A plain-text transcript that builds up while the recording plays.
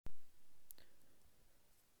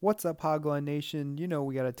What's up, Hogline Nation? You know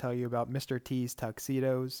we gotta tell you about Mr. T's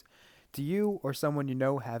Tuxedos. Do you or someone you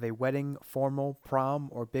know have a wedding, formal, prom,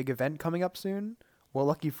 or big event coming up soon? Well,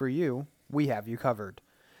 lucky for you, we have you covered.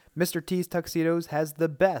 Mr. T's Tuxedos has the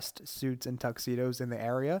best suits and tuxedos in the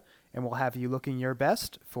area and will have you looking your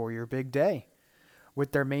best for your big day.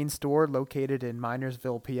 With their main store located in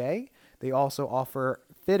Minersville, PA, they also offer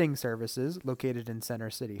fitting services located in Center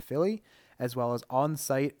City, Philly, as well as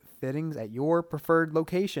on-site fittings at your preferred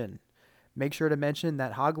location. Make sure to mention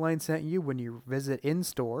that Hogline sent you when you visit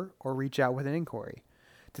in-store or reach out with an inquiry.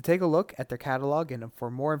 To take a look at their catalog and for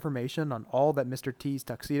more information on all that Mr. T's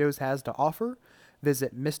Tuxedos has to offer,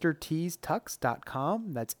 visit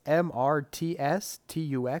mrtstux.com. That's mrtstux.com.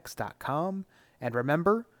 And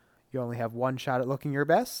remember, you only have one shot at looking your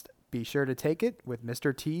best. Be sure to take it with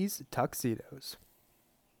Mr. T's Tuxedos.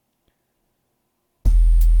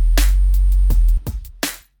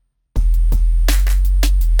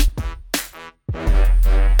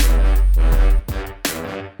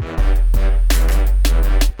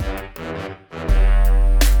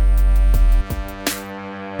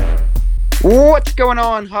 What's going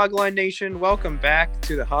on, Hogline Nation? Welcome back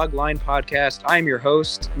to the Hogline Podcast. I'm your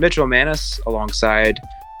host, Mitchell Manis, alongside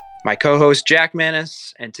my co-host, Jack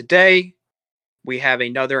Manis. And today, we have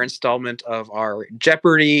another installment of our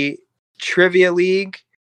Jeopardy Trivia League.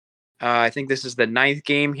 I think this is the 9th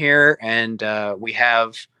game here, and we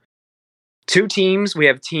have two teams. We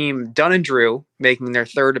have Team Dunn and Drew making their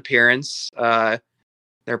 3rd appearance,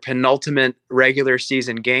 their penultimate regular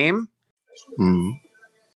season game.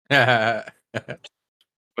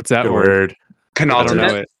 What's that word? Penultimate. I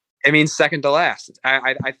don't know it. It means second to last.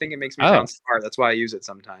 I think it makes me sound smart. That's why I use it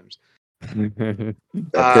sometimes. Pitt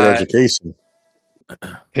education.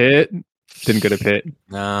 Pitt? Didn't go to Pitt.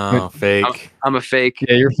 No, fake. I'm a fake.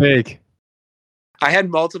 Yeah, you're fake. I had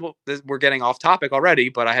multiple. We're getting off topic already,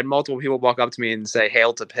 but I had multiple people walk up to me and say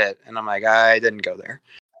 "Hail to Pitt," and I'm like, I didn't go there.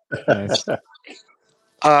 Nice.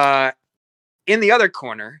 In the other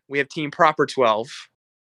corner, we have Team Proper 12.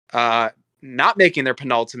 Not making their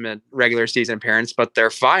penultimate regular season appearance, but their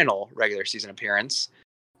final regular season appearance.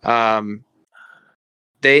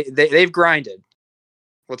 They've grinded.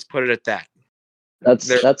 Let's put it at that. That's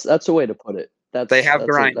a way to put it. They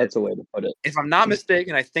grinded. That's a way to put it. If I'm not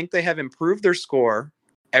mistaken, I think they have improved their score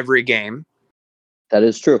every game. That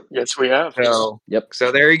is true. Yes, we have. So, Yep.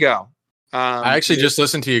 So there you go. I actually just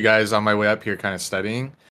listened to you guys on my way up here, kind of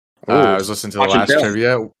studying. I was listening to the last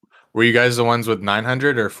trivia. Were you guys the ones with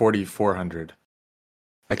 900 or 4,400?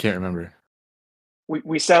 I can't remember.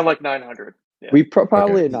 We sound like 900. Yeah. We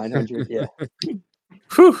probably a 900. Yeah.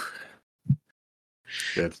 Whew.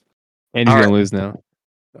 Good. And you're gonna lose now.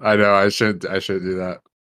 I know. I should do that.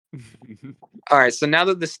 All right. So now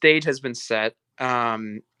that the stage has been set,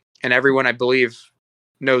 and everyone, I believe,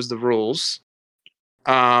 knows the rules.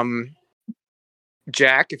 Jack,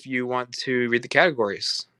 if you want to read the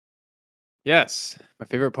categories. Yes, my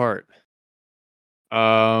favorite part.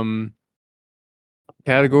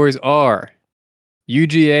 Categories are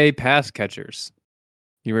UGA pass catchers,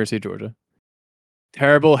 University of Georgia.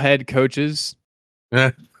 Terrible head coaches.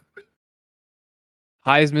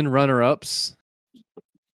 Heisman runner-ups.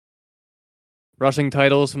 Rushing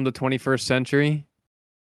titles from the 21st century.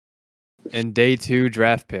 And day 2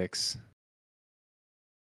 draft picks.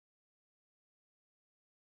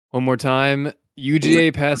 One more time.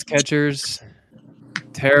 UGA pass catchers.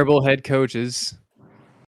 Terrible head coaches.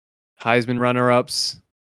 Heisman runner-ups.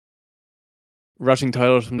 Rushing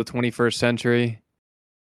titles from the 21st century.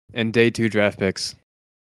 And day 2 draft picks.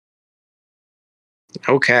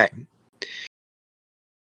 Okay.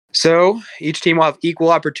 So each team will have equal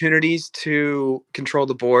opportunities to control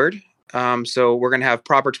the board. So we're going to have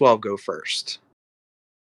Proper 12 go first.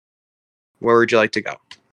 Where would you like to go?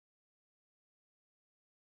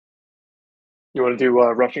 You want to do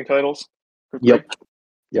rushing titles? Yep.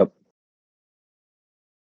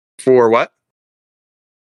 For what?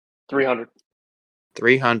 300.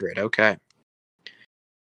 300. Okay.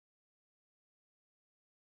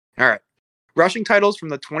 All right. Rushing titles from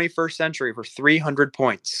the 21st century for 300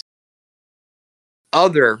 points.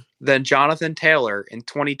 Other than Jonathan Taylor in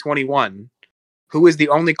 2021, who is the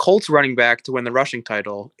only Colts running back to win the rushing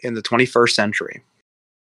title in the 21st century?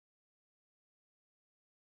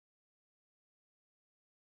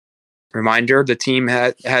 Reminder, the team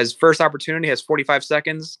has first opportunity, has 45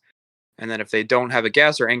 seconds. And then if they don't have a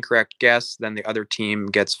guess or incorrect guess, then the other team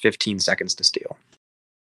gets 15 seconds to steal.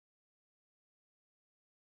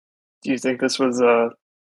 Do you think this was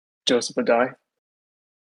Joseph Adai?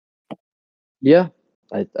 Yeah.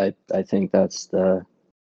 I think that's the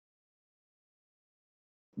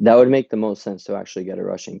That would make the most sense to actually get a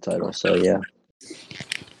rushing title. So yeah.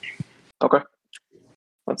 Okay.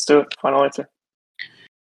 Let's do it. Final answer.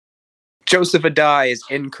 Joseph Adai is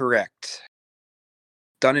incorrect.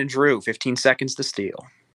 Dunn and Drew, 15 seconds to steal.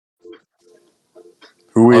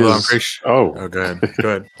 Who Although I'm is? pretty sure. Oh, Go ahead. Go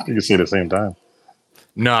ahead. you can say it at the same time.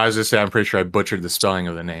 No, I was just saying I'm pretty sure I butchered the spelling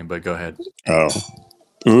of the name, but go ahead. Oh,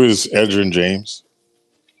 who is Edgerrin James?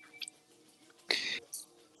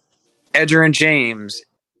 Edgerrin James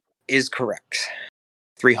is correct.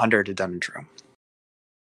 300 to Dunn and Drew.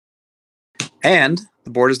 And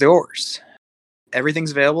the board is yours.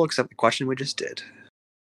 Everything's available except the question we just did.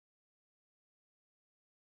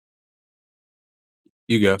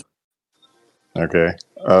 You go. Okay.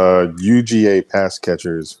 UGA pass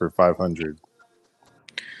catchers for 500.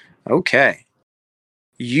 Okay.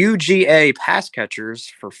 UGA pass catchers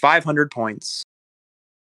for 500 points.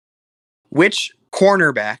 Which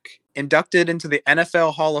cornerback inducted into the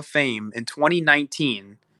NFL Hall of Fame in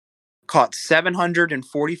 2019 caught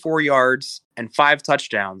 744 yards and 5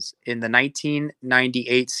 touchdowns in the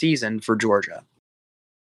 1998 season for Georgia?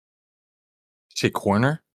 Say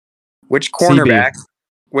corner? Which cornerback,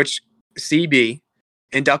 which CB,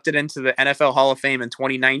 inducted into the NFL Hall of Fame in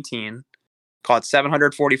 2019, caught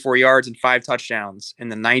 744 yards and 5 touchdowns in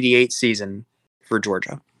the 98 season for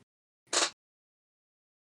Georgia?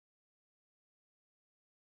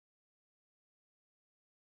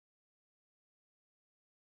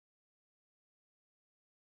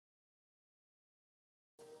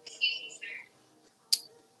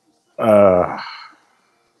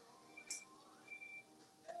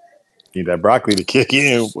 Need that broccoli to kick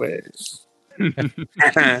in. Boy.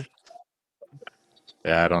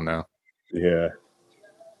 Yeah, I don't know. Yeah.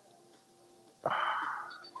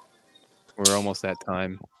 We're almost at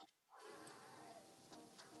time.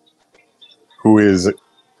 Who is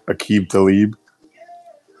Aqib Talib?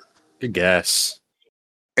 Good guess.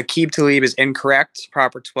 Aqib Talib is incorrect.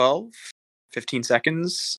 Proper 12. 15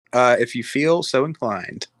 seconds if you feel so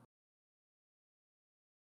inclined.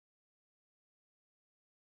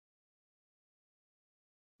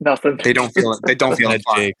 Nothing. They don't feel it. They don't feel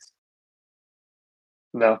inclined.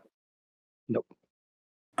 No. Nope.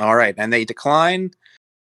 All right, and they decline.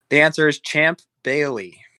 The answer is Champ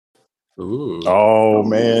Bailey. Ooh. Oh,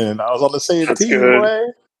 man. I was on the same That's team, good. boy.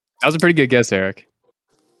 That was a pretty good guess, Eric.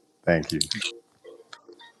 Thank you.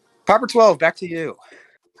 Proper 12, back to you.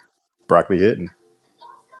 Broccoli hitting.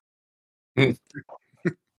 You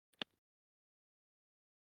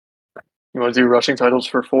want to do rushing titles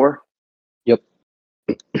for 4? Yep.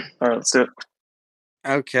 All right, let's do it.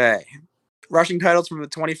 Okay. Rushing titles from the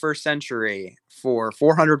 21st century for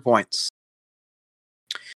 400 points.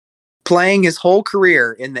 Playing his whole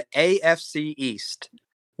career in the AFC East,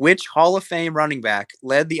 which Hall of Fame running back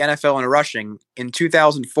led the NFL in rushing in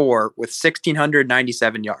 2004 with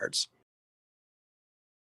 1,697 yards?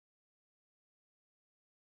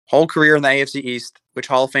 Whole career in the AFC East, which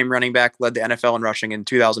Hall of Fame running back led the NFL in rushing in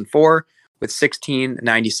 2004 with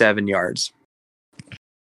 1,697 yards?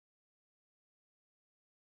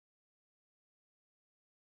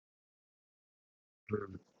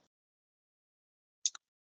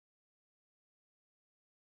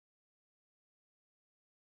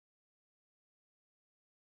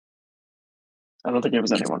 I don't think it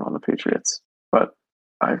was anyone on the Patriots, but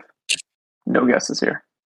I've no guesses here.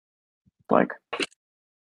 Blank.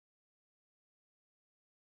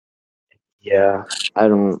 Yeah. I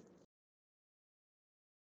don't.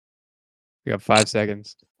 We got 5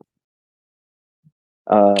 seconds.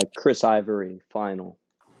 Chris Ivory, final.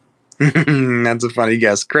 That's a funny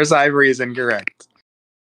guess. Chris Ivory is incorrect.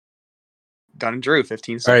 Dunn and Drew,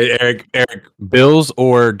 15 All seconds. right, Eric. Bills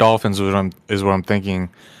or Dolphins is what I'm thinking.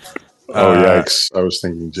 Oh, yikes. I was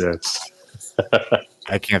thinking Jets.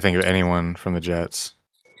 I can't think of anyone from the Jets.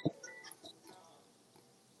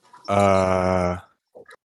 I'm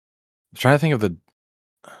trying to think of the.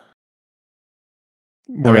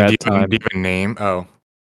 We're at time. Do you have a name? Oh,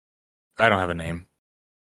 I don't have a name.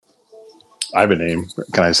 I have a name.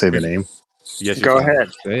 Can I say the name? Yes, you Go can.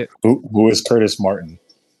 ahead. Say it. Who is Curtis Martin?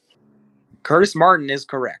 Curtis Martin is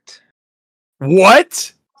correct.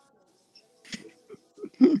 What?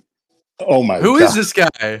 Oh, my Who God. is this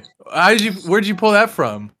guy? Where'd you pull that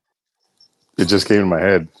from? It just came in my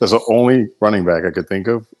head. That's the only running back I could think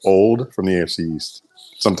of. Old from the AFC East.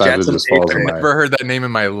 Sometimes Jets it just falls I've in my never heard that name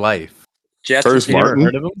in my life. Jets Curtis and Martin?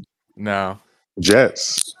 Heard of him? No.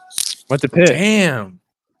 Jets. Went to Pitt. Damn.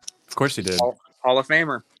 Of course he did. Hall of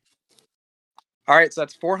Famer. All right, so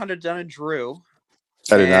that's 400 Dunn and Drew.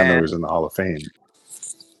 I did not know he was in the Hall of Fame.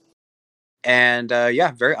 And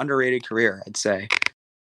yeah, very underrated career, I'd say.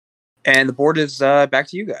 And the board is back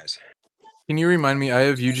to you guys. Can you remind me? I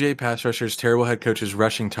have UGA pass rushers, terrible head coaches,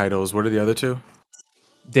 rushing titles. What are the other two?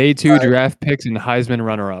 Day 2 draft picks and Heisman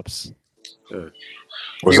runner-ups. Was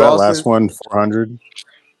You that also- last one 400?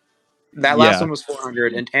 That last Yeah. one was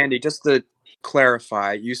 400. And Andy, just to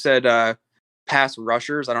clarify, you said pass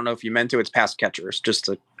rushers. I don't know if you meant to. It's pass catchers, just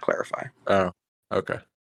to clarify. Oh, okay.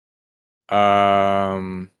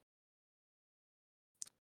 I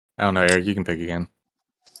don't know, Eric. You can pick again.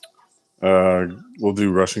 We'll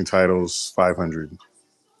do rushing titles 500.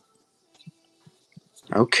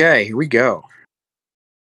 Okay, here we go.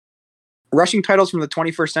 Rushing titles from the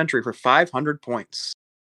 21st century for 500 points.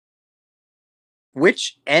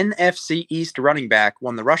 Which NFC East running back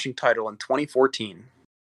won the rushing title in 2014?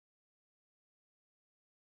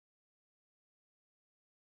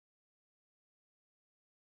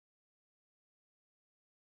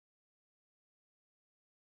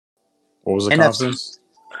 What was the NFC. conference?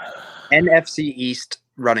 NFC East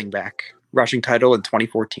running back rushing title in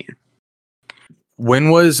 2014.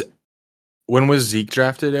 When was Zeke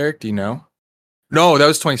drafted, Eric? Do you know? No, that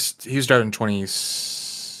was 20. He was drafted in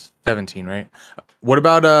 2017, right? What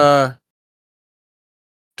about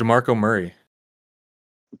DeMarco Murray,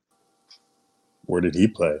 Where did he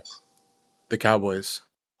play? the Cowboys?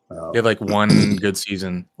 Oh. He had like one good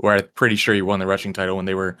season where I'm pretty sure he won the rushing title when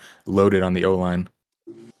they were loaded on the O-line.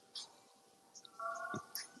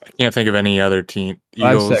 I can't think of any other team.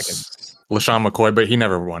 5 Eagles, seconds. LaShawn McCoy, but he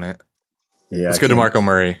never won it. Yeah, Let's go to Marco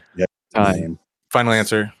Murray. Time. Final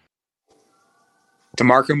answer.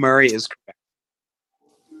 DeMarco Murray is correct.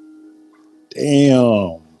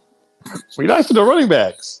 Damn. We nice to the running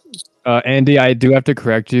backs. Andy, I do have to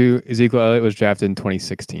correct you. Ezekiel Elliott was drafted in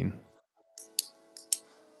 2016.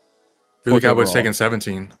 The Fourth Cowboys overall. taking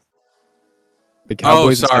 17. The Cowboys Oh,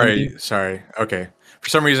 in sorry. 17? Sorry. Okay. For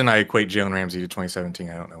some reason, I equate Jalen Ramsey to 2017.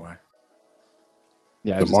 I don't know why.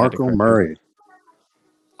 Yeah, I just had to DeMarco correct Murray.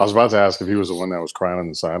 I was about to ask if he was the one that was crying on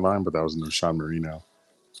the sideline, but that was no Sean Marino.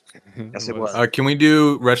 you. Yes, it was. Can we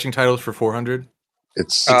do rushing titles for 400?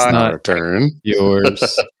 It's It's not not our turn. Yours.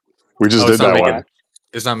 We just Oh, did it's not that make one.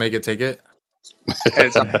 It's not make it take it.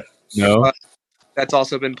 It's, No. that's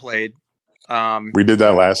also been played. We did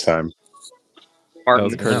that last time. That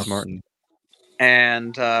was Martin Curtis Martin.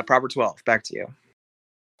 and Proper 12. Back to you.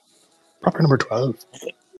 Proper number 12.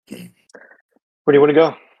 Where do you want to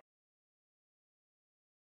go?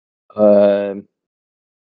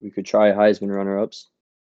 We could try Heisman runner-ups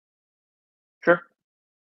Sure.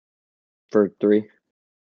 for 3.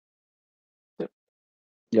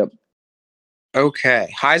 Yep.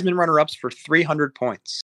 Okay. Heisman runner-ups for 300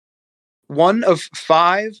 points. One of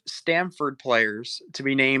 5 Stanford players to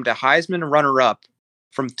be named a Heisman runner-up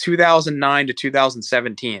from 2009 to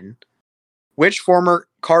 2017. Which former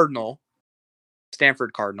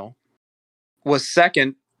Stanford Cardinal, was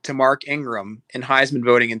second to Mark Ingram in Heisman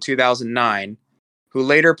voting in 2009, who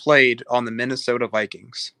later played on the Minnesota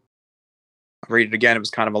Vikings? I'll read it again. It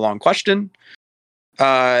was kind of a long question.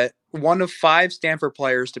 One of 5 Stanford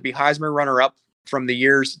players to be Heisman runner-up from the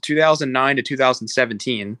years 2009 to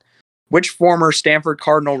 2017. Which former Stanford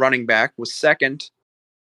Cardinal running back was second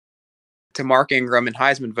to Mark Ingram in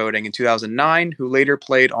Heisman voting in 2009, who later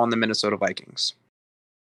played on the Minnesota Vikings?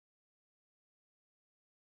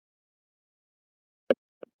 I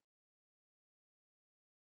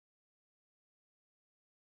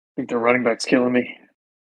think the running back's killing me.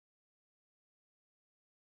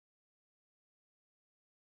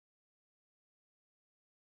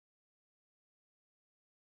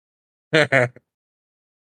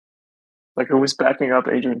 Like, who was backing up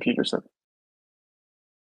Adrian Peterson?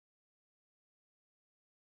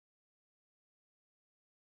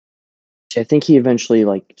 I think he eventually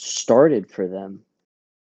started for them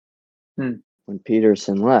when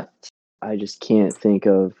Peterson left. I just can't think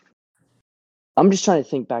of. I'm just trying to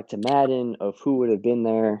think back to Madden of who would have been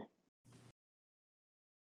there.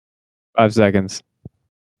 5 seconds.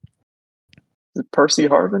 Did Percy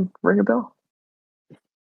Harvin ring a bell?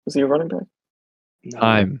 Was he a running back? No,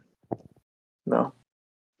 Time. No.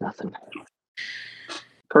 Nothing.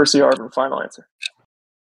 Percy Harvin, final answer.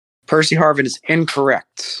 Percy Harvin is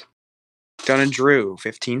incorrect. Dunn and Drew,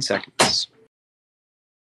 15 seconds.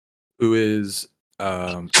 Who is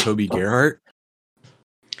Toby Gerhart?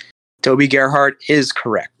 Toby Gerhart is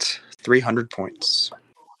correct. 300 points.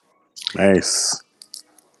 Nice.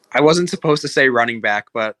 I wasn't supposed to say running back,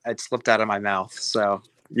 but it slipped out of my mouth. So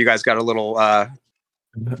you guys got a little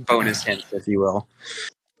bonus hint, if you will.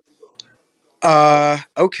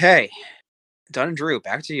 Okay. Dunn and Drew,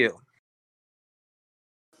 back to you.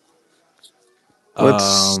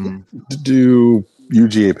 Let's do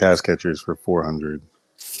UGA pass catchers for 400.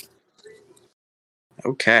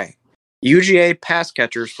 Okay. UGA pass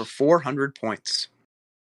catchers for 400 points.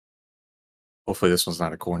 Hopefully this one's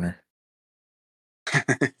not a corner.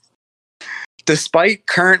 Despite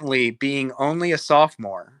currently being only a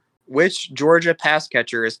sophomore, which Georgia pass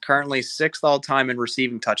catcher is currently 6th all-time in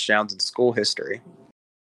receiving touchdowns in school history?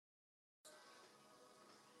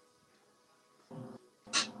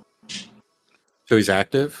 So he's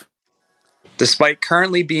active? Despite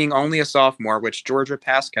currently being only a sophomore, which Georgia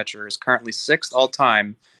pass catcher is currently 6th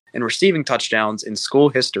all-time in receiving touchdowns in school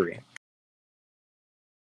history?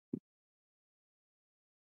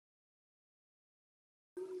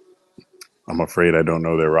 I'm afraid I don't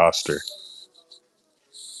know their roster.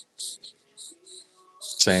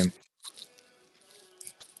 Same.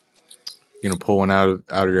 You gonna pull one out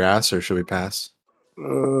of your ass, or should we pass?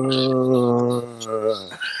 Pull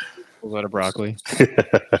out of broccoli.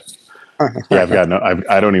 Yeah, I've got no.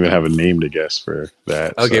 I don't even have a name to guess for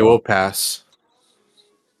that. Okay, so. we'll pass.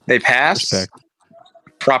 They pass. Respect.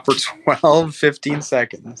 Proper 12, 15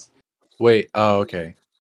 seconds. Wait. Oh, okay.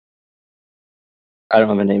 I don't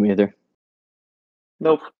have a name either.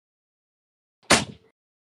 Nope.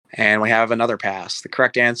 And we have another pass. The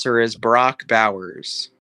correct answer is Brock Bowers.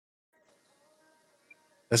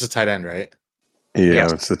 That's a tight end, right? Yeah,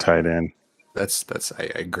 Yes. it's the tight end. That's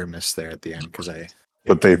I grimaced there at the end because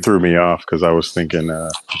But they threw me off because I was thinking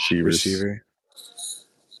receivers. receiver.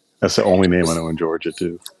 That's the only name I know in Georgia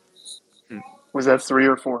too. Was that 3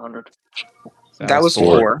 or 400? That was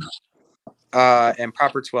 4. And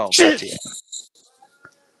proper 12. Shit!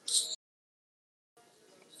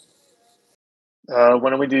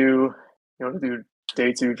 When do we do? You want to do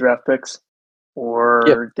day 2 draft picks,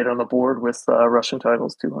 or get on the board with Russian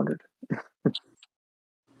titles 200?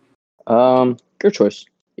 Your choice.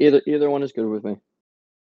 Either one is good with me.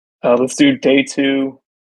 Let's do day 2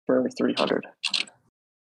 for 300.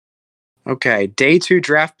 Okay, day 2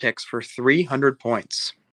 draft picks for 300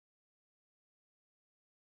 points.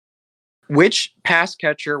 Which pass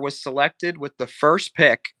catcher was selected with the first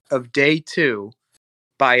pick of day 2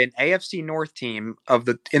 by an AFC North team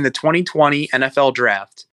in the 2020 NFL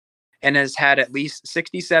Draft and has had at least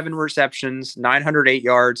 67 receptions, 908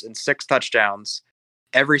 yards, and 6 touchdowns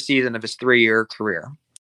every season of his 3-year career?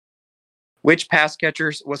 Which pass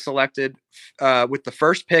catcher was selected with the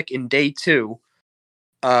first pick in day 2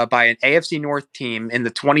 by an AFC North team in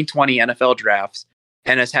the 2020 NFL Draft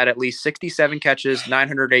and has had at least 67 catches,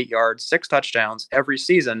 908 yards, 6 touchdowns every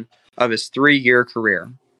season of his 3-year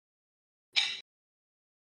career?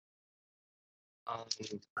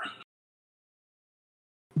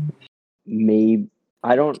 Maybe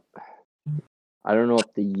I don't know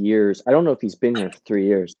if the years. I don't know if he's been here for 3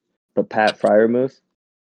 years. But Pat Fryermuth,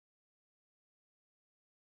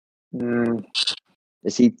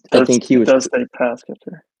 is he? I think he was. Does say pass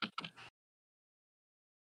catcher.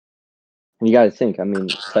 And you got to think. I mean,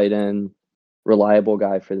 tight end, reliable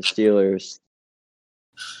guy for the Steelers.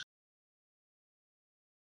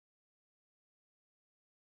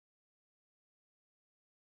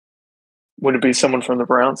 Would it be someone from the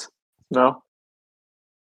Browns? No.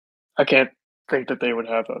 I can't think that they would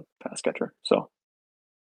have a pass catcher. So,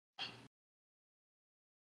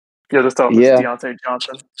 yeah, this thought was Deontay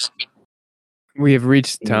Johnson. We have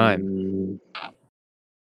reached time.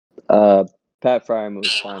 Pat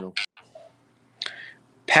Fryermuth, final.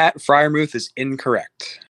 Pat Fryermuth is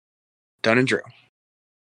incorrect. Dunn and Drew.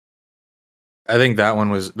 I think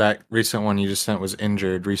that recent one you just sent was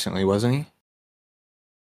injured recently, wasn't he?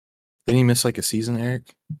 Didn't he miss like a season,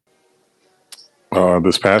 Eric?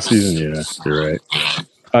 This past season, yeah, you're right.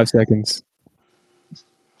 5 seconds.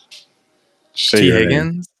 Say T. your name.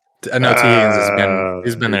 Higgins? No, T. Higgins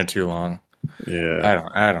has been there too long. Yeah,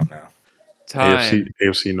 I don't know. Time.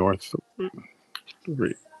 AFC North. Do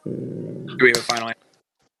we have a final answer?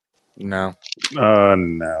 No.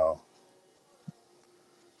 No.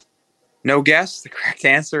 No guess. The correct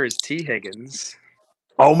answer is T. Higgins.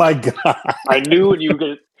 Oh my god! I knew when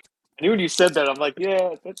you said that. I'm like,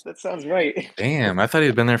 yeah, that sounds right. Damn, I thought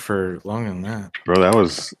he'd been there for longer than that. Bro, that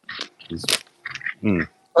was.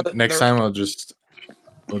 Next time we'll just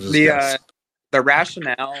The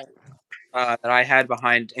rationale that I had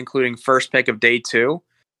behind including first pick of day 2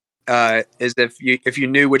 is if you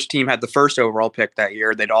knew which team had the first overall pick that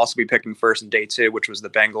year, they'd also be picking first in day 2, which was the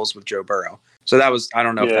Bengals with Joe Burrow. So that was, I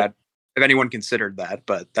don't know if anyone considered that,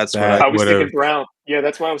 but that's what I was thinking Browns. Yeah,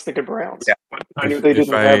 that's why I was thinking Browns. Yeah. I knew they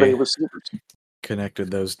didn't have any receivers.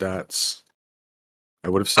 Connected those dots. I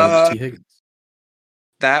would have said T. Higgins.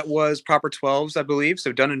 That was proper 12s, I believe.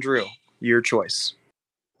 So Dunn and Drew, your choice.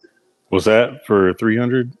 Was that for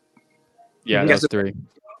 300? Yeah, that's 3.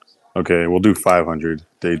 Okay, we'll do 500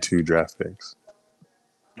 day 2 draft picks.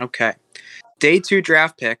 Okay. Day 2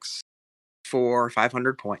 draft picks for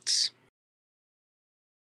 500 points.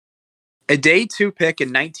 A day 2 pick in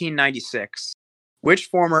 1996. Which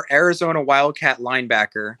former Arizona Wildcat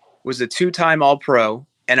linebacker was a 2-time All-Pro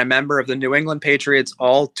and a member of the New England Patriots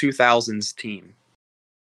All-2000s team?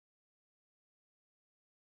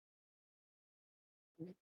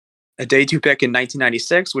 A day 2 pick in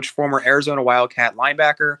 1996, which former Arizona Wildcat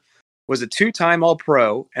linebacker was a 2-time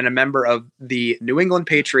All-Pro and a member of the New England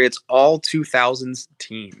Patriots All-2000s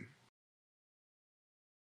team?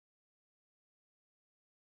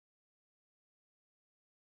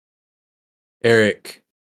 Eric.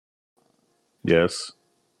 Yes.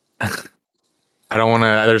 I don't want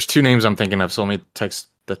to. There's two names I'm thinking of, so let me text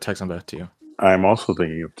them back to you. I'm also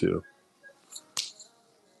thinking of two.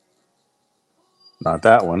 Not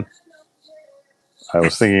that one. I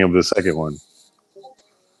was thinking of the second one.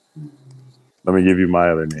 Let me give you my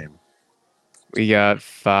other name. We got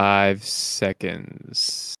 5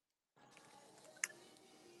 seconds.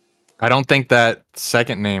 I don't think that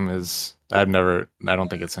second name is. I don't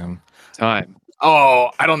think it's him. Time.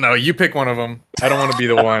 Oh, I don't know. You pick one of them. I don't want to be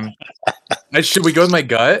the one. Should we go with my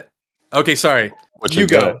gut? Okay, sorry. What's You your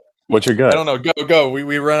go. gut? What's your gut? I don't know. Go.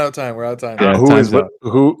 We run out of time. We're out of time. Yeah, who time's is up.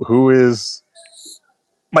 who is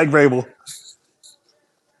Mike Vrabel?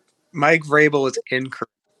 Mike Vrabel is incorrect.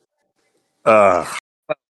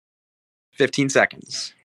 15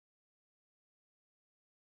 seconds.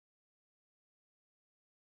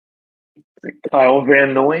 Kyle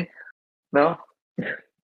Van Noy? No?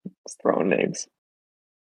 Just throwing names.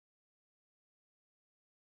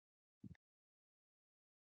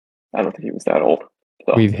 I don't think he was that old.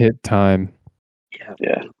 So, We've hit time.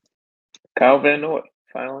 yeah. Kyle Van Noy.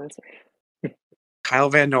 Final answer. Kyle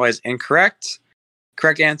Van Noy is incorrect.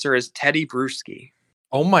 Correct answer is Teddy Bruschi.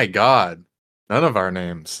 Oh my God. None of our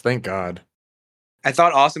names. Thank God. I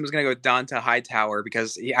thought Austin was going to go Donta Hightower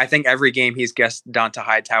because I think every game he's guessed Donta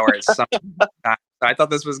Hightower at some time. So I thought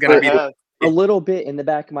this was going to be A little bit in the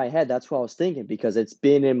back of my head. That's what I was thinking because it's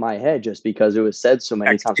been in my head just because it was said so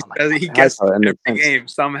many times. I'm like, he guessed every game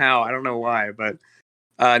somehow. I don't know why, but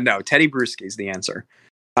no, Teddy Bruschi is the answer.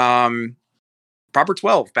 Proper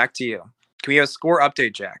 12, back to you. Can we have a score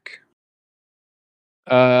update, Jack?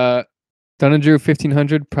 Dunn and Drew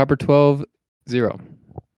 1500, proper 12, 0.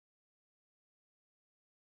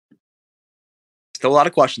 Still a lot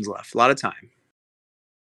of questions left, a lot of time.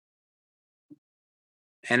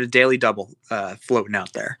 And a daily double floating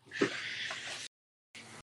out there.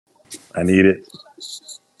 I need it.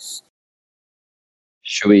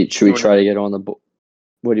 Should we try to get on the board?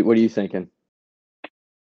 What are you thinking?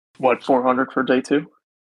 What, 400 for day 2?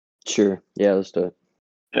 Sure. Yeah, let's do it.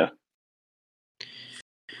 Yeah.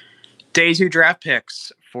 Day 2 draft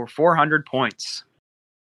picks for 400 points.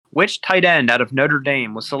 Which tight end out of Notre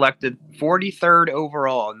Dame was selected 43rd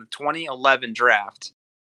overall in the 2011 draft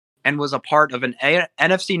and was a part of an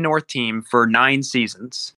NFC North team for 9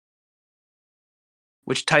 seasons?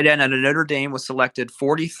 Which tight end out of Notre Dame was selected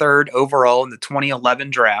 43rd overall in the 2011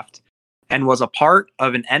 draft and was a part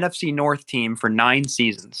of an NFC North team for 9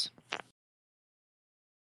 seasons?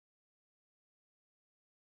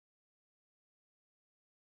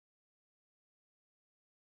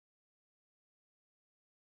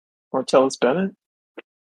 Martellus Bennett?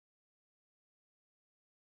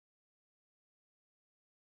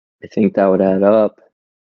 I think that would add up.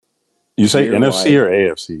 You say Year NFC wide. or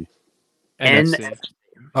AFC? NFC.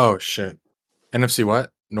 Oh shit. NFC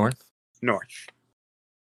what? North? North.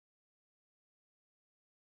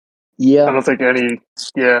 Yeah. I don't think any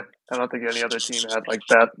other team had like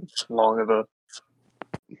that long of a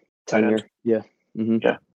Tenure. Yeah. Mm-hmm.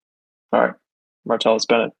 Yeah. All right. Martellus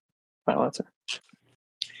Bennett. Final answer.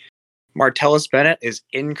 Martellus Bennett is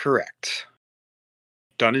incorrect.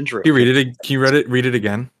 Dunn and Drew. Can you read it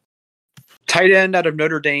again? Tight end out of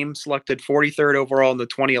Notre Dame, selected 43rd overall in the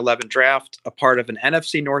 2011 draft, a part of an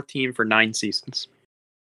NFC North team for 9 seasons.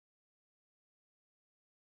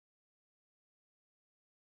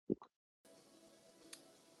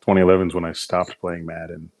 "2011 is when I stopped playing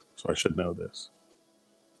Madden, so I should know this."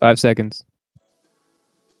 5 seconds.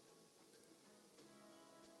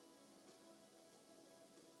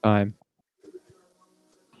 Time.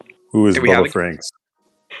 Who is Do we have Bubba a- Franks?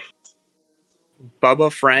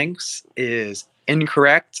 Bubba Franks is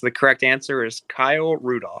incorrect. The correct answer is Kyle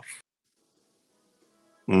Rudolph.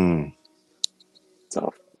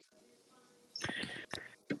 So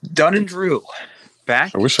Dunn and Drew,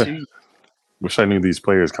 back I wish to I knew these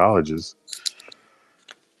players' colleges.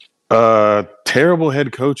 Terrible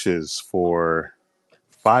head coaches for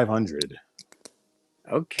 500.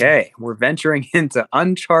 Okay, we're venturing into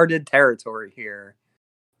uncharted territory here.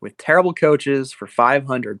 with terrible coaches for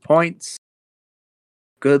 500 points.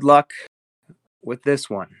 Good luck with this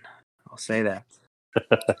one. I'll say that.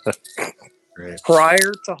 Great.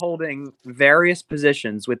 Prior to holding various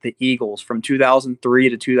positions with the Eagles from 2003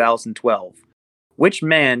 to 2012, which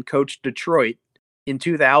man coached Detroit in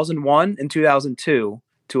 2001 and 2002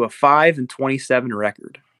 to a 5-27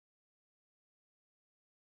 record?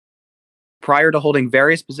 Prior to holding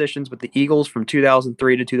various positions with the Eagles from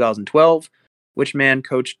 2003 to 2012, which man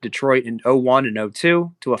coached Detroit in 01 and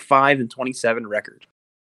 02 to a 5-27 record?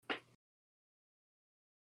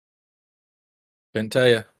 Couldn't tell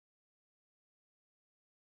you.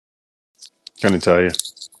 Gonna tell you.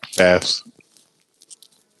 Pass.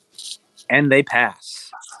 And they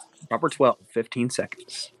pass. Number 12, 15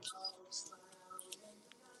 seconds.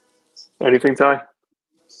 Anything, Ty?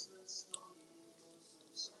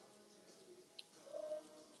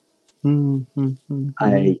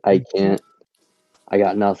 I can't. I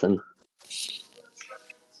got nothing.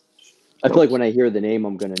 I feel like when I hear the name,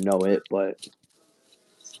 I'm gonna know it, but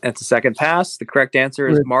That's a second pass. The correct answer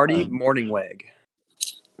is Marty Morningweg.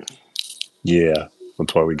 Yeah,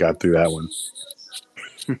 that's why we got through that one.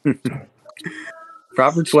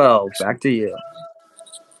 Proper 12, back to you.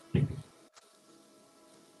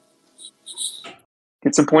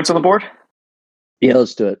 Get some points on the board. yeah,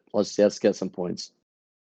 let's do it. Let's get some points.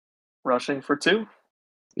 Rushing for 2.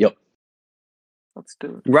 Yep. Let's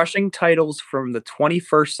do it. Rushing titles from the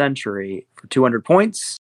 21st century for 200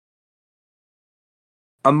 points.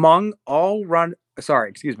 Among all rushing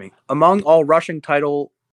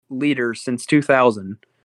title leaders since 2000,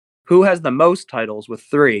 who has the most titles with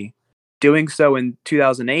 3, doing so in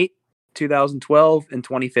 2008, 2012, and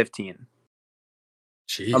 2015?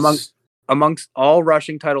 Jeez. Amongst all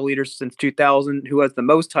rushing title leaders since 2000, who has the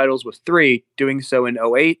most titles with 3, doing so in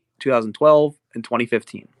 08, 2012, and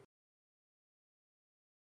 2015?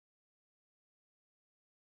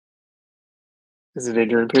 Is it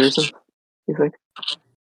Adrian Peterson, you think?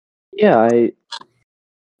 Yeah,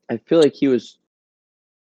 I feel like he was.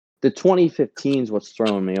 The 2015 is what's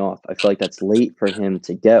throwing me off. I feel like that's late for him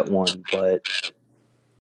to get one, but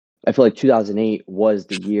I feel like 2008 was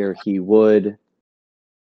the year he would.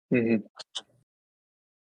 Mm-hmm.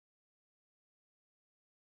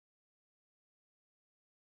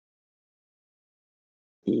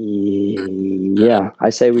 Yeah, I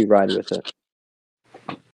say we ride with it.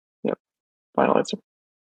 Yep. Final answer.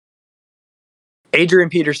 Adrian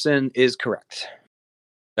Peterson is correct.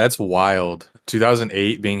 That's wild.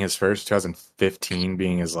 2008 being his first, 2015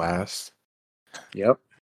 being his last. Yep.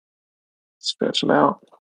 Stretch him out.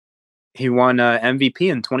 He won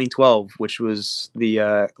MVP in 2012, which was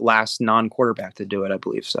the last non-quarterback to do it, I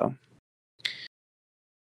believe so.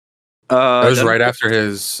 That was right after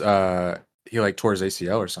his he like tore his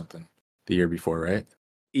ACL or something the year before, right?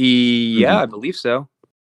 Yeah, I believe so.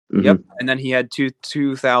 Mhm. Yep. And then he had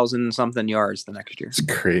 2,000 something yards the next year. It's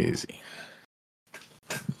crazy.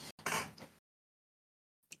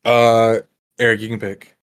 Eric, you can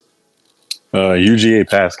pick. UGA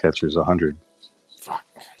pass catchers 100. Fuck.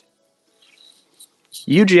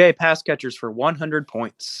 UGA pass catchers for 100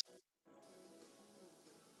 points.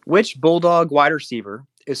 Which Bulldog wide receiver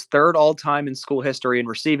is third all-time in school history in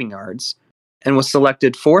receiving yards and was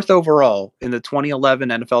selected 4th overall in the 2011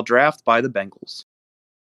 NFL Draft by the Bengals?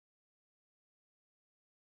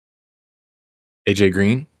 AJ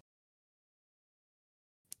Green.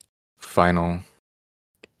 Final.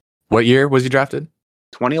 What year was he drafted?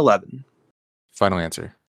 2011. Final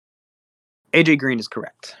answer. AJ Green is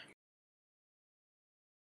correct.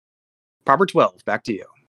 Proper 12, back to you.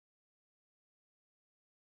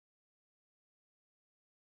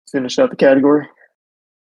 Finish out the category.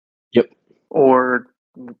 Yep. Or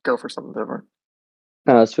go for something different.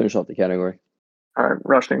 Let's finish off the category. All right,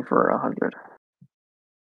 rushing for 100.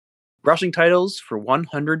 Rushing titles for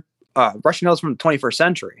 100. Rushing titles from the 21st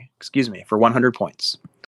century. For 100 points.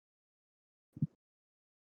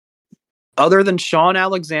 Other than Sean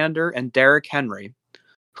Alexander and Derrick Henry,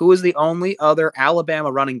 who is the only other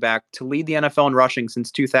Alabama running back to lead the NFL in rushing since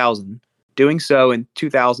 2000, doing so in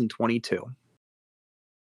 2022?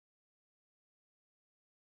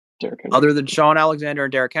 Other than Sean Alexander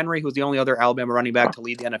and Derrick Henry, who is the only other Alabama running back to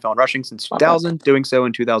lead the NFL in rushing since 2000, doing so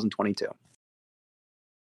in 2022.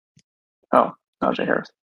 Oh, Najee Harris.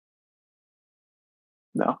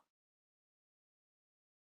 No.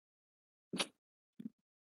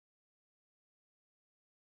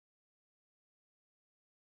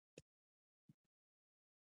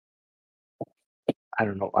 I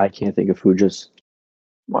don't know. I can't think of who just.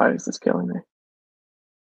 Why is this killing me?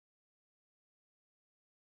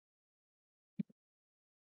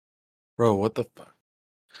 Bro, what the fuck?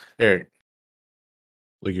 Eric,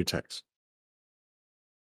 look at your text.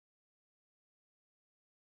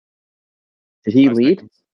 Did he 5 lead?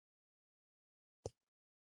 seconds.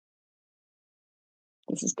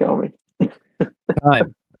 This is killing me.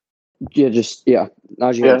 Time. Yeah, Najee Yeah.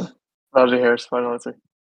 Harris. Najee Harris, final answer.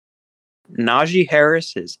 Najee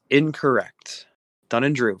Harris is incorrect. Dunn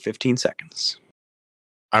and Drew, 15 seconds.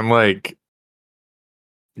 I'm like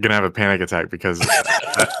gonna have a panic attack because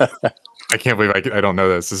I can't believe I don't know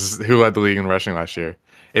this. This is who led the league in rushing last year.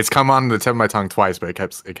 It's come on the tip of my tongue twice, but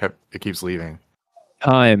it keeps leaving.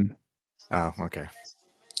 Time. Oh, okay.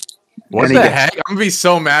 What Any the guess? heck? I'm gonna be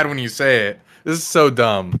so mad when you say it. This is so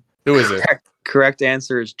dumb. Who is it? Correct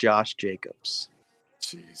answer is Josh Jacobs.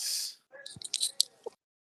 Jeez.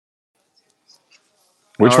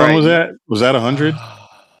 Which All one right. was that? Was that 100?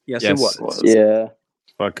 Yes, Yes. it was. Was. Yeah.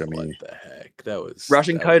 Fuck What me. the heck? That was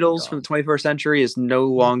Rushing that was titles dumb. from the 21st century is no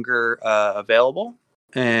longer available.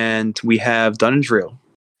 And we have Dunn and Drew.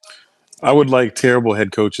 I would like terrible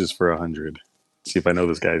head coaches for 100. See if I know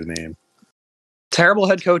this guy's name. Terrible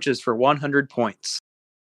head coaches for 100 points.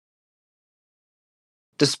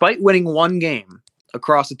 Despite winning one game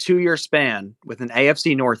across a 2-year span with an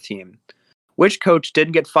AFC North team, which coach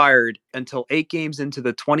didn't get fired until 8 games into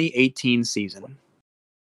the 2018 season?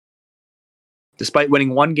 Despite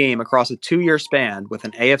winning one game across a 2-year span with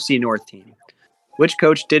an AFC North team, which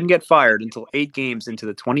coach didn't get fired until 8 games into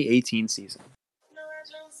the 2018 season?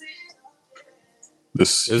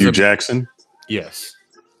 This Is Hugh it- Jackson? Yes.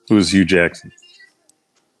 Who's Hugh Jackson?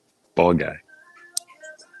 Bald guy.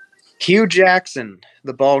 Hugh Jackson,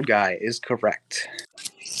 the bald guy, is correct.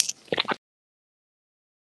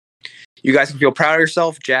 You guys can feel proud of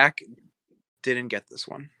yourself. Jack didn't get this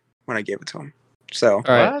one when I gave it to him. So, All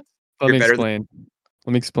right. What? Let You're me better explain.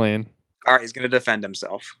 Let me explain. all right, he's going to defend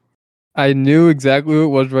himself. I knew exactly who it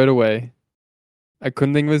was right away. I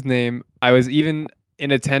couldn't think of his name. I was even in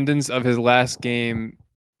attendance of his last game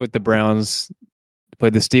with the Browns,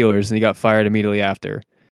 played the Steelers, and he got fired immediately after.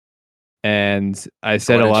 And I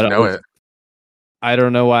said Why a lot didn't of you know other- it? I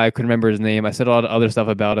don't know why I couldn't remember his name. I said a lot of other stuff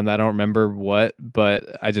about him that I don't remember what,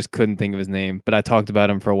 but I just couldn't think of his name. But I talked about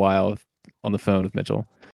him for a while on the phone with Mitchell.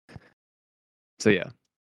 So yeah.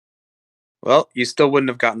 Well, you still wouldn't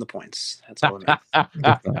have gotten the points. That's all it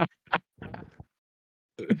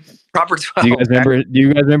means. Proper 12. Do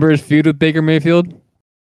you guys remember his feud with Baker Mayfield?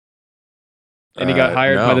 And he got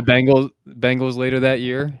hired by no. the Bengals later that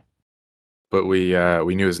year. But we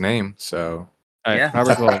knew his name, so All right, Yeah.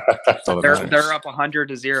 Robert 12. that's all that They're matters. up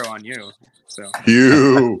 100-0 on you. So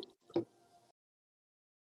Hugh.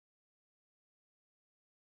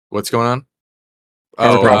 What's going on?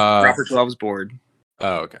 Robert Proper 12's board.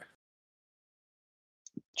 Oh, okay.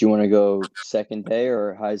 Do you want to go second day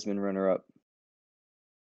or Heisman runner up?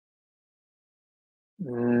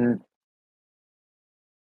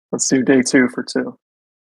 Let's do day 2 for 2.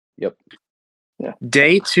 Yep.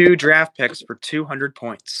 Day 2 draft picks for 200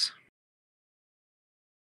 points.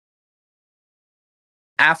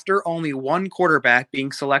 After only one quarterback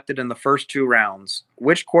being selected in the first 2 rounds,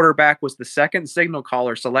 which quarterback was the second signal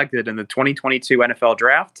caller selected in the 2022 NFL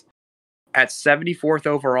Draft at 74th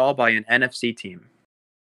overall by an NFC team?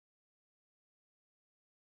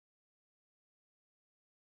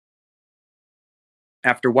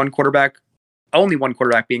 After only one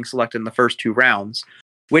quarterback being selected in the first 2 rounds,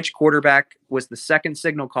 which quarterback was the second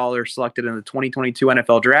signal caller selected in the 2022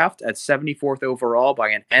 NFL Draft at 74th overall by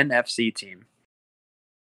an NFC team?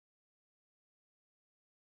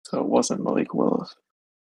 So it wasn't Malik Willis.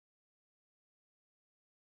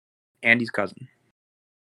 Andy's cousin.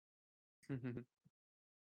 Mm.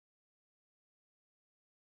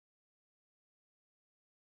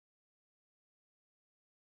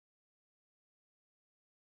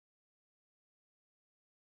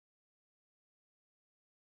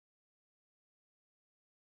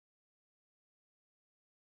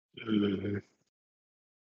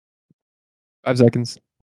 5 seconds.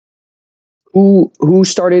 Who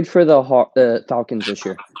started for the Falcons this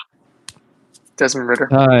year? Desmond Ritter.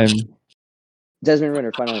 Time. Desmond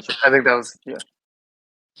Ritter, final answer. I think that was, yeah.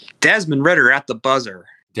 Desmond Ritter at the buzzer.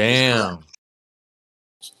 Damn.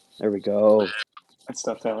 There we go. That's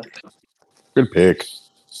tough, Taylor. Good pick.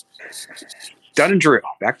 Dunn and Drew,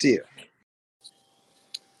 back to you.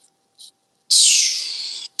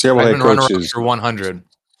 Terrible head Heisman runner-up coaches. for 100.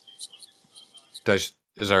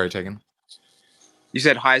 Is already taken. You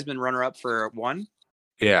said Heisman runner-up for 1?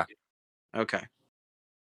 Yeah. Okay.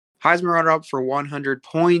 Heisman runner-up for 100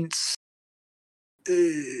 points.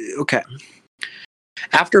 Okay.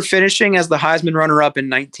 After finishing as the Heisman runner-up in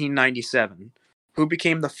 1997, who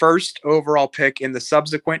became the first overall pick in the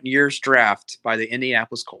subsequent year's draft by the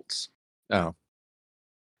Indianapolis Colts? Oh,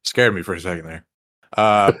 scared me for a second there.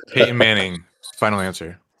 Peyton Manning. Final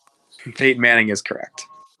answer. Peyton Manning is correct.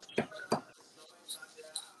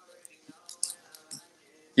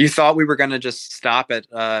 You thought we were going to just stop at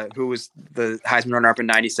who was the Heisman runner-up in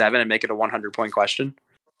 97 and make it a 100-point question?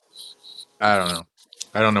 I don't know.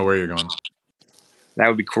 I don't know where you're going. That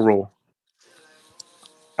would be cruel.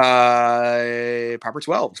 Proper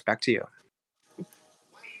 12. Back to you.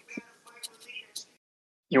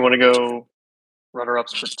 You want to go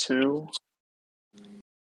runner-ups for 2?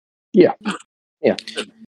 Yeah.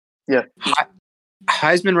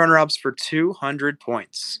 Heisman runner-ups for 200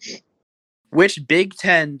 points. Which Big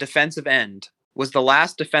Ten defensive end was the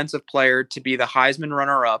last defensive player to be the Heisman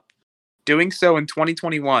runner-up, doing so in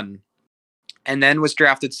 2021, and then was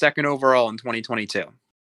drafted second overall in 2022?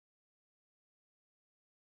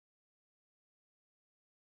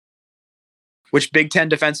 Which Big Ten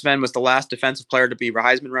defensive end was the last defensive player to be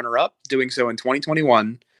Heisman runner-up, doing so in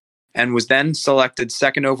 2021, and was then selected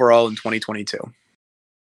second overall in 2022?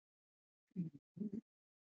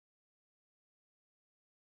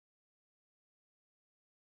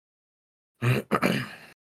 You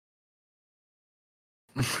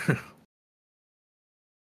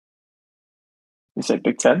say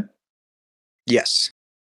Big Ten? Yes.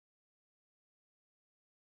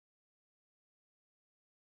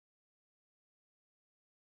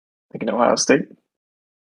 Thinking Ohio State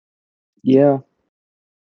Yeah.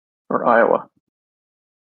 or Iowa?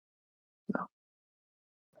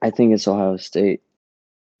 I think it's Ohio State.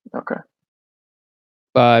 Okay.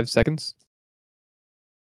 5 seconds.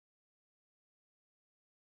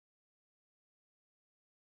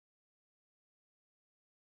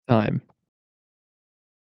 Time.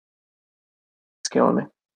 It's killing me.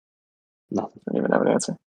 Nothing. I don't even have an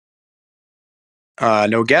answer.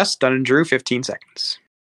 No guess. Dunn and Drew, 15 seconds.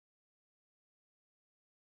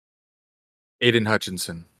 Aiden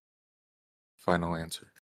Hutchinson. Final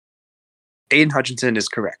answer. Aiden Hutchinson is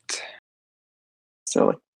correct.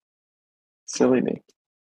 Silly. Silly me.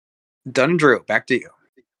 Dunn and Drew, back to you.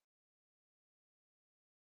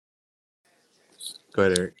 Go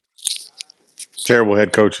ahead, Eric. Terrible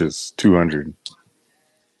head coaches, 200.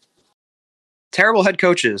 Terrible head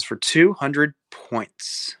coaches for 200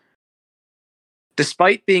 points.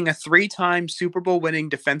 Despite being a 3-time Super Bowl winning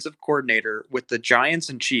defensive coordinator with the Giants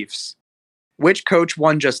and Chiefs, which coach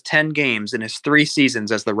won just 10 games in his 3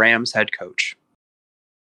 seasons as the Rams head coach?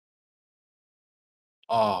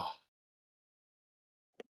 Oh.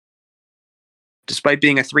 Despite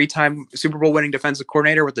being a 3-time Super Bowl winning defensive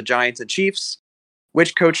coordinator with the Giants and Chiefs,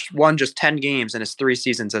 which coach won just 10 games in his 3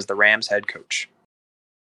 seasons as the Rams head coach?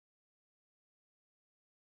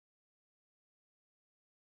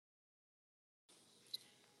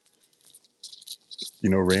 You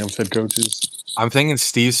know Rams head coaches? I'm thinking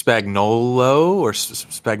Steve Spagnuolo or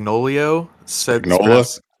Spagnolio. Said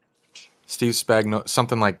Spagnola? Steve Spagnuolo,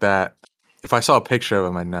 something like that. If I saw a picture of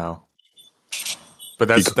him, I'd know. But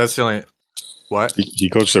that's the only. What? He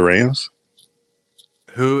coached the Rams?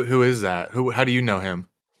 Who is that? How do you know him?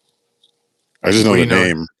 I just know What do the you know?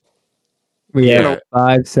 name. We Yeah. have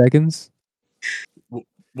 5 seconds.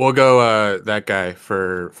 We'll go that guy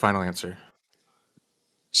for final answer.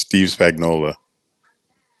 Steve Spagnola.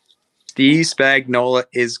 Steve Spagnuolo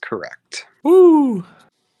is correct. Woo!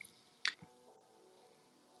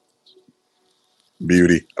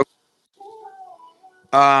 Beauty.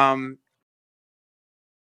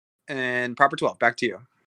 And proper 12, back to you.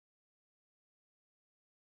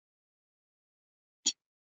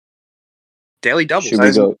 Daily doubles. Should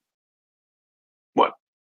we go? What?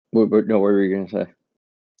 No, what were you going to say?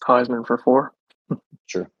 Heisman for 4?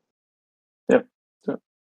 Sure. Yep.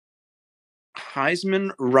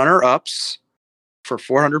 Heisman runner-ups for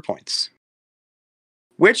 400 points.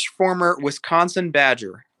 Which former Wisconsin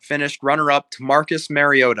Badger finished runner-up to Marcus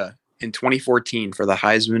Mariota in 2014 for the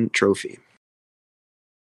Heisman Trophy?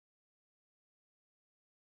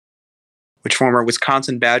 Which former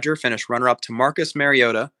Wisconsin Badger finished runner-up to Marcus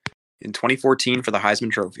Mariota in 2014 for the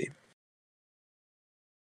Heisman Trophy?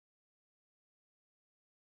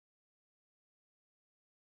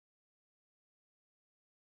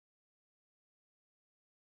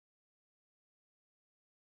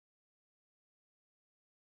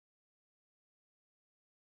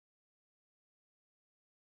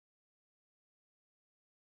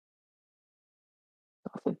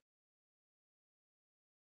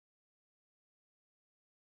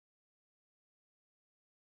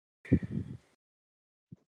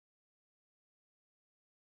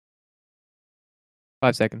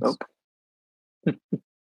 Five seconds. Nope.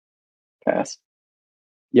 Pass.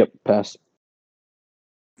 Yep, pass.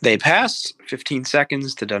 They pass. 15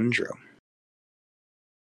 seconds to Dunn and Drew.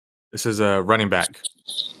 This is a running back.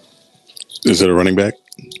 Is it a running back?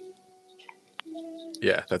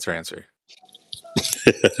 Yeah, that's our answer.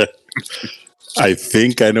 I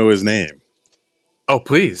think I know his name. Oh,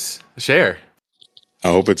 please share. I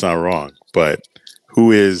hope it's not wrong. But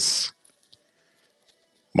who is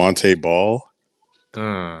Monte Ball?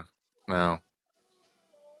 No,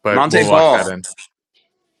 but Monte we'll Ball. lock that in.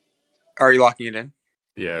 Are you locking it in?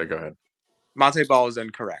 Yeah, go ahead. Monte Ball is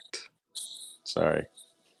incorrect. Sorry.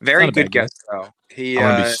 Very Not a good bad guess, guess. though. I'm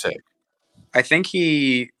gonna be sick. I think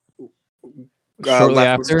he Shortly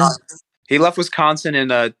left after, Wisconsin. He left Wisconsin in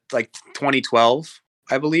like 2012,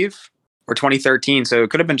 I believe, or 2013. So it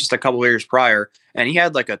could have been just a couple of years prior, and he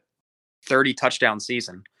had like a 30 touchdown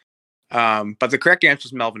season. But the correct answer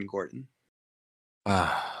is Melvin Gordon.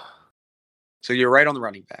 So you're right on the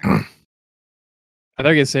running back. I thought you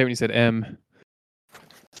were gonna say when you said M.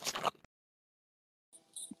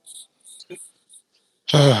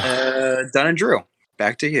 Dunn and Drew,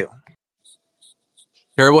 back to you.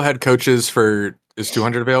 Terrible head coaches for is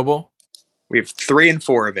 200 available? We have 3 and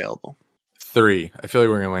 4 available. 3. I feel like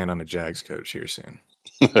we're gonna land on a Jags coach here soon.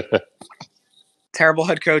 Terrible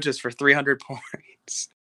head coaches for 300 points.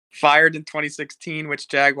 Fired in 2016, which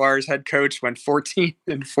Jaguars head coach went 14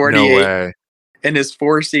 and 48 No way. in his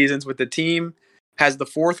 4 seasons with the team. Has the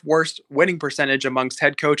 4th worst winning percentage amongst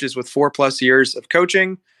head coaches with 4+ years of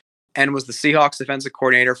coaching, and was the Seahawks defensive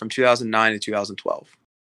coordinator from 2009 to 2012.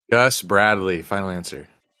 Gus Bradley. Final answer.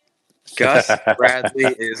 Gus Bradley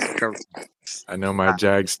is correct. I know my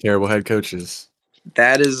Jags terrible head coaches.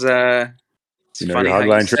 That is it's You know funny your how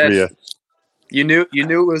you hotline said trivia. you knew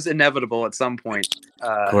it was inevitable at some point.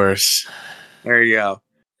 Of course. There you go.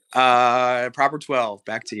 Proper 12.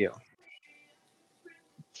 Back to you.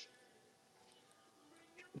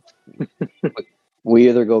 We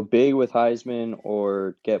either go big with Heisman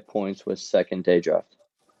or get points with second day draft.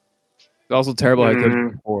 Also terrible head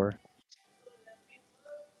coach before.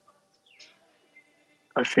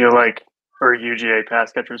 I feel like or UGA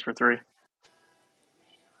pass catchers for 3.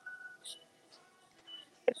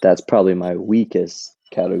 That's probably my weakest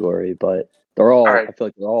category, but they're all. Alright. I feel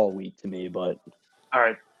like they're all weak to me. But All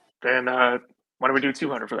right, then why don't we do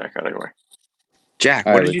 200 for that category? Jack,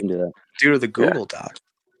 all what right, did we you can do that. do to the Google Doc?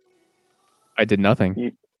 I did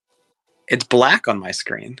nothing. It's black on my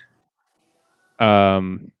screen.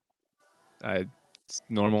 It's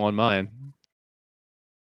normal on mine.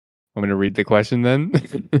 I'm gonna read the question then.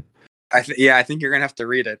 I think you're gonna have to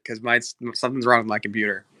read it because something's wrong with my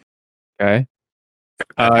computer. Okay.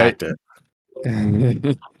 I hacked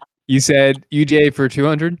it. You said UGA for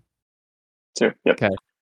 200? 2. Yep. Okay.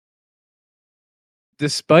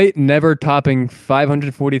 Despite never topping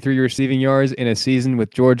 543 receiving yards in a season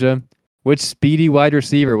with Georgia, which speedy wide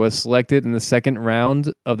receiver was selected in the 2nd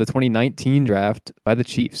round of the 2019 draft by the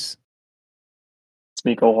Chiefs? It's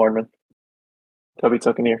Mecole Hardman. Toby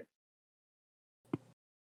Tuckeneer.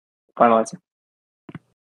 Final answer.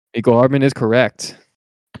 Mecole Hardman is correct.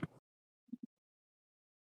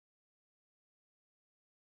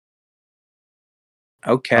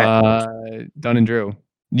 Okay. Dunn and Drew.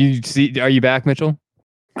 Are you back, Mitchell?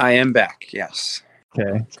 I am back. Yes.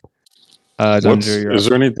 Okay. Dunn and Drew, you're Is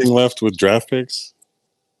up. there anything left with draft picks?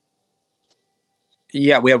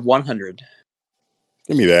 Yeah, we have 100.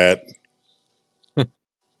 Give me that.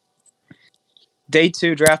 Day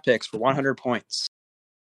 2 draft picks for 100 points.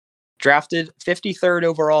 Drafted 53rd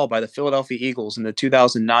overall by the Philadelphia Eagles in the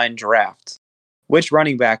 2009 draft. Which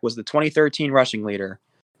running back was the 2013 rushing leader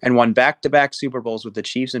and won back-to-back Super Bowls with the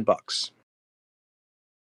Chiefs and Bucks?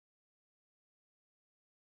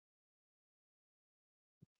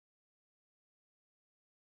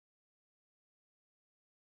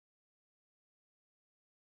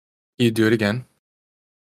 You do it again.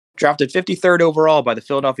 Drafted 53rd overall by the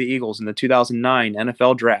Philadelphia Eagles in the 2009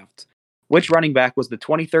 NFL draft. Which running back was the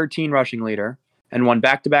 2013 rushing leader and won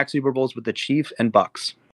back-to-back Super Bowls with the Chiefs and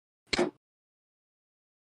Bucks?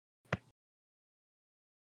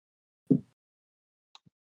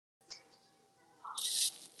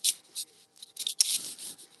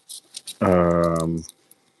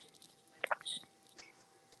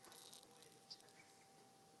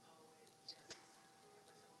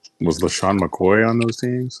 Was LaShawn McCoy on those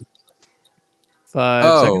teams?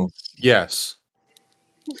 5 seconds. Yes.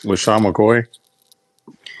 LaShawn McCoy?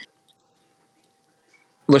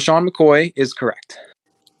 LaShawn McCoy is correct.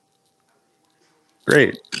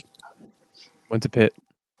 Great. Went to Pitt.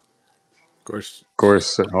 Of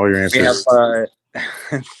course, all your We have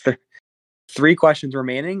answers. 3 questions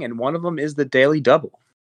remaining, and one of them is the Daily Double.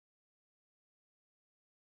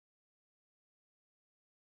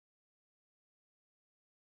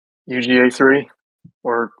 UGA 3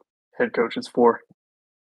 or head coaches 4?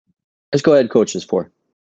 Let's go ahead, coaches 4.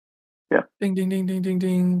 Ding, ding, ding, ding, ding,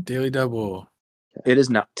 ding. Daily double. It is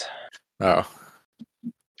not. Oh.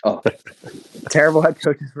 Oh, Terrible head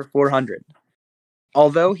coaches for 400.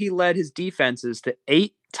 Although he led his defenses to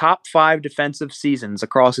 8 top 5 defensive seasons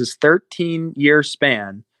across his 13-year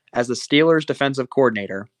span as the Steelers' defensive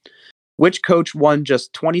coordinator, which coach won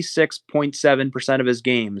just 26.7% of his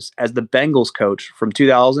games as the Bengals coach from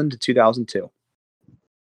 2000 to 2002?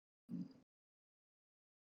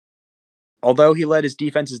 Although he led his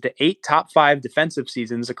defenses to 8 top 5 defensive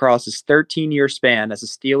seasons across his 13-year span as the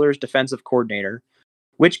Steelers' defensive coordinator,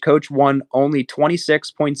 which coach won only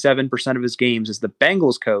 26.7% of his games as the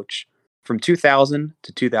Bengals coach from 2000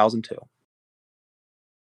 to 2002?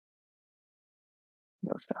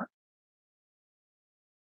 No shot.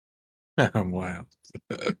 Wow.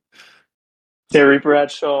 Terry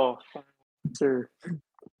Bradshaw. Sir.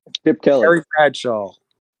 Chip Kelly. Terry Bradshaw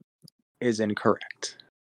is incorrect.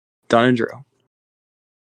 Dunn and Drew.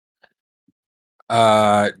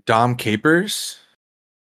 Dom Capers.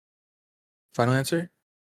 Final answer?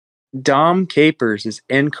 Dom Capers is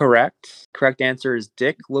incorrect. Correct answer is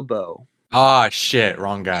Dick LeBeau. Ah, shit.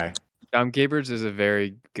 Wrong guy. Dom Capers is a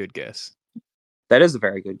very good guess. That is a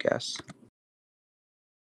very good guess.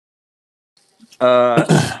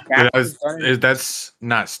 That's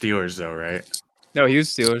not Steelers, though, right? No, he was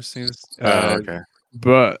Steelers. He was, Okay.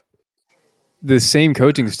 But the same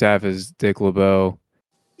coaching staff as Dick LeBeau.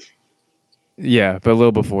 Yeah, but a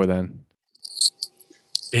little before then.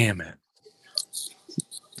 Damn it.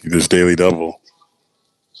 This daily double.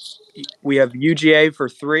 We have UGA for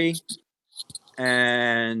 3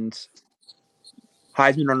 and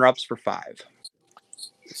Heisman runner-ups for 5.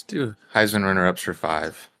 Let's do Heisman runner-ups for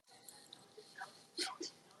 5.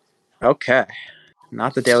 Okay.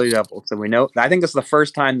 Not the Daily Double. So we know. I think this is the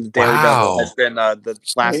first time the Daily Double has been the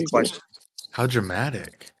last Amazing. question. How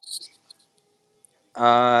dramatic.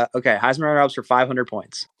 Okay. Heisman runner-ups for 500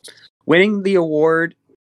 points. Winning the award.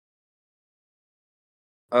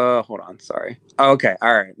 Hold on. Sorry. Okay.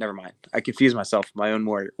 All right. Never mind. I confused myself with my own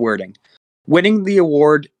wording. Winning the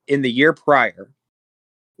award in the year prior,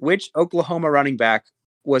 which Oklahoma running back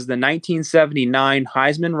was the 1979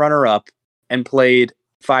 Heisman runner-up and played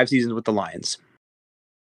 5 seasons with the Lions?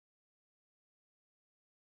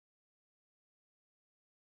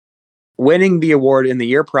 Winning the award in the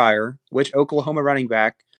year prior, which Oklahoma running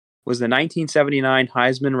back was the 1979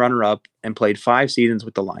 Heisman runner-up and played 5 seasons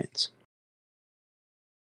with the Lions?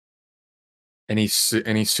 Any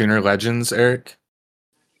Sooner legends, Eric?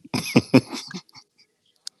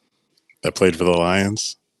 That played for the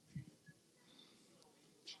Lions.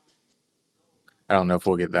 I don't know if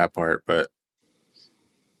we'll get that part, but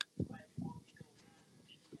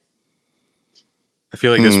I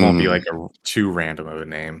feel like this won't be like too random of a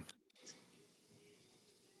name.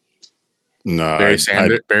 No,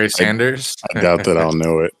 Barry Sanders? I doubt that I'll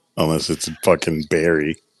know it unless it's fucking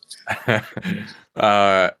Barry.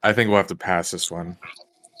 I think we'll have to pass this one.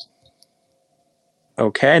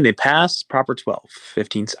 Okay, and they pass. Proper 12.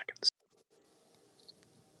 15 seconds.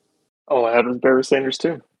 All I had was Barry Sanders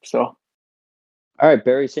too. So all right,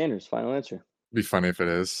 Barry Sanders. Final answer. It'd be funny if it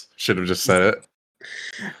is. Should have just said it.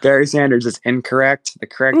 Barry Sanders is incorrect. The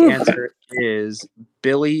correct answer is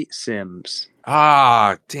Billy Sims.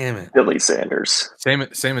 Ah, damn it. Billy Sanders.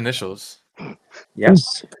 Same initials.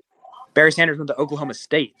 Yes. Barry Sanders went to Oklahoma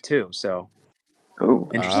State too, so Oh,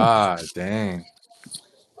 interesting. Ah, dang.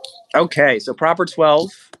 Okay, so proper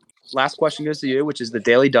 12. Last question goes to you, which is the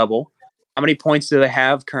Daily Double. How many points do they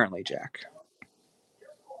have currently, Jack?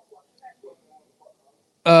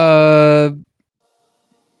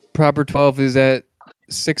 Proper 12 is at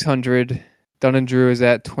 600. Dunn and Drew is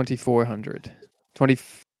at 2,400.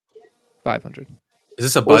 2,500. Is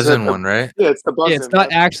this a Was buzz-in that one, right? yeah, it's the buzz. Yeah, it's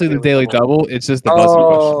not actually the Daily Double. It's just the buzzer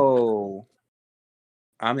question. Oh,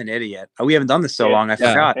 I'm an idiot. Oh, we haven't done this so long. I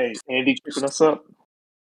Yeah. forgot. Hey, Andy tripping us up.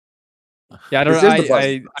 Yeah, I don't This know. is the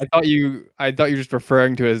buzzing. I thought you were just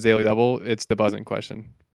referring to it as Daily Double. It's the buzzing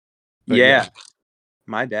question. But Yeah.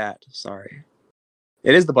 My bad. Sorry.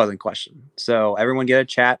 It is the buzzing question. So everyone get a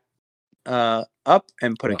chat up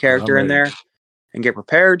and put a character in there and get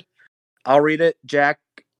prepared. I'll read it. Jack,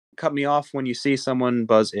 cut me off when you see someone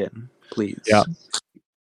buzz in, please. Yeah.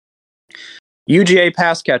 UGA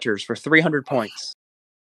pass catchers for 300 points.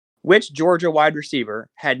 Which Georgia wide receiver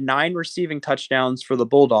had 9 receiving touchdowns for the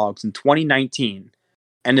Bulldogs in 2019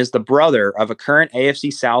 and is the brother of a current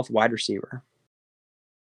AFC South wide receiver?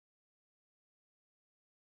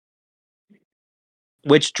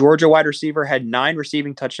 Which Georgia wide receiver had 9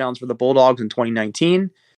 receiving touchdowns for the Bulldogs in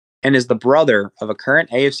 2019 and is the brother of a current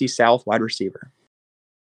AFC South wide receiver?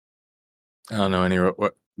 I don't know any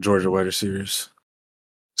Georgia wide receivers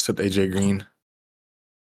except AJ Green.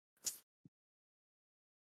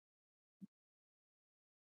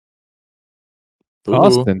 Ooh.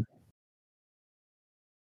 Austin.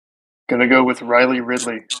 Gonna go with Riley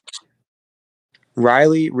Ridley.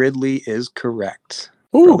 Riley Ridley is correct.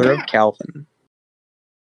 Ooh. Brother of Calvin.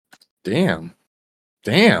 Damn.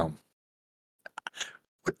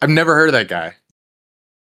 I've never heard of that guy.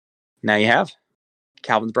 Now you have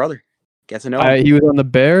Calvin's brother. Get to know him. He was on the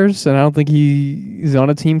Bears, and I don't think he's on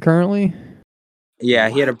a team currently. Yeah,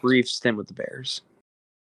 he had a brief stint with the Bears.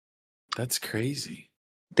 That's crazy.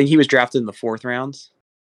 I think he was drafted in the 4th rounds.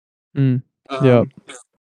 Yeah.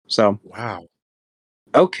 So, wow.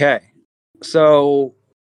 Okay. So,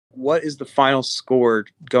 what is the final score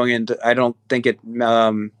going into? I don't think it.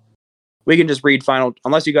 We can just read final,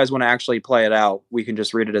 unless you guys want to actually play it out. We can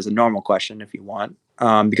just read it as a normal question if you want,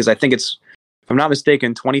 because I think it's, if I'm not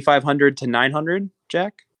mistaken, 2,500 to 900.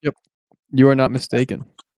 Jack. Yep. You are not mistaken.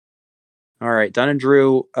 All right, Dunn and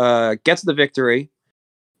Drew gets the victory,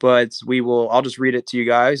 but I'll just read it to you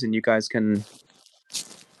guys, and you guys can.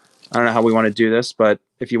 I don't know how we want to do this, but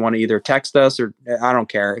if you want to either text us or I don't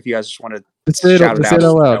care. If you guys just want to shout it out, say it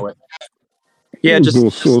out loud. Yeah, just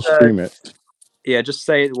stream it. Yeah, just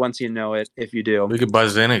say it once you know it. If you do, We could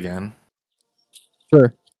buzz in again.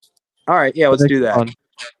 Sure. All right, yeah, let's do that.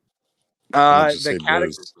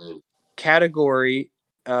 The category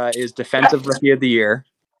is Defensive Rookie of the Year,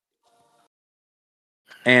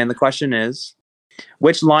 and the question is,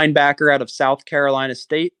 which linebacker out of South Carolina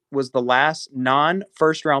State was the last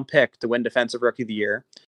non-first-round pick to win Defensive Rookie of the Year,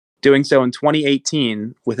 doing so in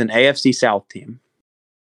 2018 with an AFC South team?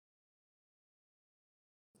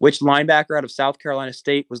 Which linebacker out of South Carolina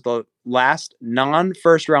State was the last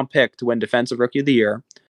non-first-round pick to win Defensive Rookie of the Year,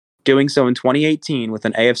 doing so in 2018 with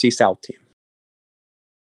an AFC South team?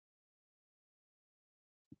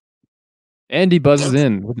 Andy buzzes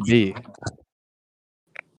in with a B.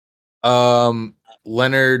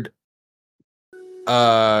 Leonard.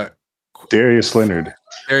 Darius Leonard.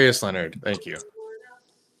 Darius Leonard. Thank you.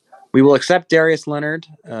 We will accept Darius Leonard.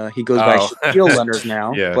 He goes by Shaquille Leonard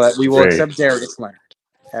now, Yes. but we will Great. accept Darius Leonard.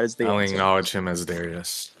 That is the I'll answer. acknowledge him as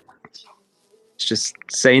Darius. It's just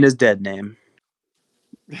saying his dead name.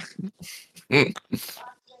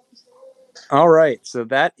 All right, so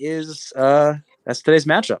that is that's today's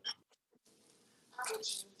matchup.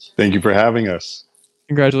 Thank you for having us.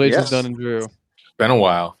 Congratulations, Yes. Dunn and Drew. Been a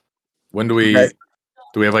while. When do we? Okay.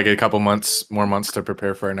 Do we have like a couple more months to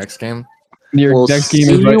prepare for our next game? Your We'll next game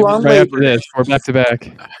see is you on right after Labor Day. this. We're back to back.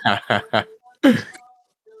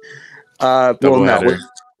 Well, Double no, header.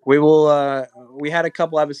 we will. We had a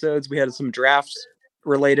couple episodes. We had some drafts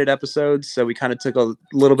related episodes, so we kind of took a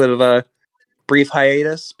little bit of a brief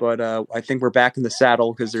hiatus. But I think we're back in the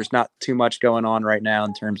saddle because there's not too much going on right now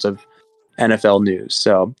in terms of NFL news.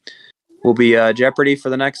 So we'll be Jeopardy for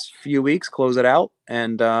the next few weeks. Close it out,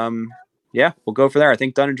 and yeah, we'll go for there. I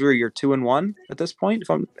think Dunn and Drew, you're 2-1 at this point,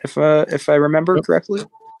 if I remember correctly.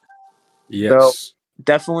 Yes.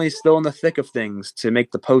 Definitely still in the thick of things to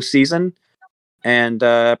make the postseason. And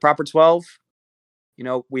Proper 12,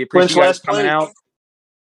 we appreciate you guys coming out.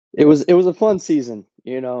 It was a fun season.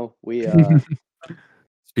 We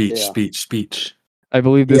Speech. I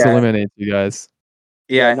believe this Yeah. eliminates you guys.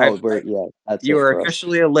 Yeah, that's you it are for us.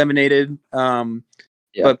 officially eliminated.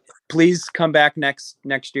 But please come back next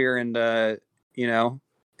year, and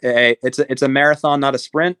it's a marathon, not a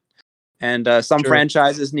sprint. And some Sure.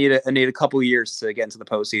 franchises need a couple years to get into the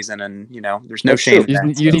postseason, and there's no That's shame. true. in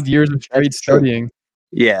that, You so. need years of straight That's true. studying.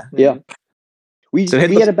 Yeah. Yeah. We So hit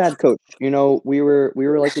we the- had a bad coach. We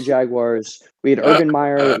were like the Jaguars. We had Urban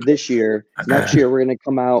Meyer this year. Next year we're gonna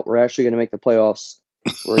come out. We're actually gonna make the playoffs.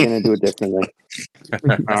 We're gonna do it differently.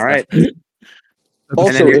 All right.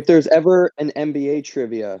 Also, then if there's ever an NBA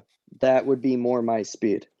trivia, that would be more my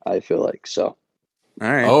speed. I feel like so.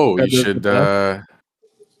 All right. Oh, you Yeah,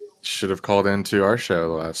 should have called into our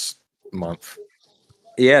show last month.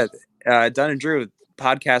 Yeah. Dunn and Drew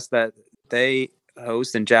podcast that they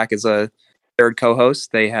host, and Jack is a third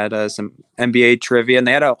co-host. They had some NBA trivia, and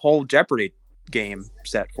they had a whole Jeopardy game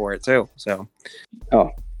set for it too. So,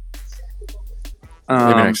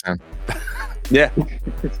 Maybe next time. yeah.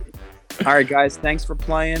 All right, guys. Thanks for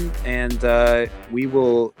playing, and we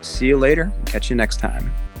will see you later. Catch you next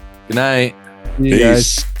time. Good night. See you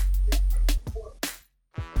guys. Peace.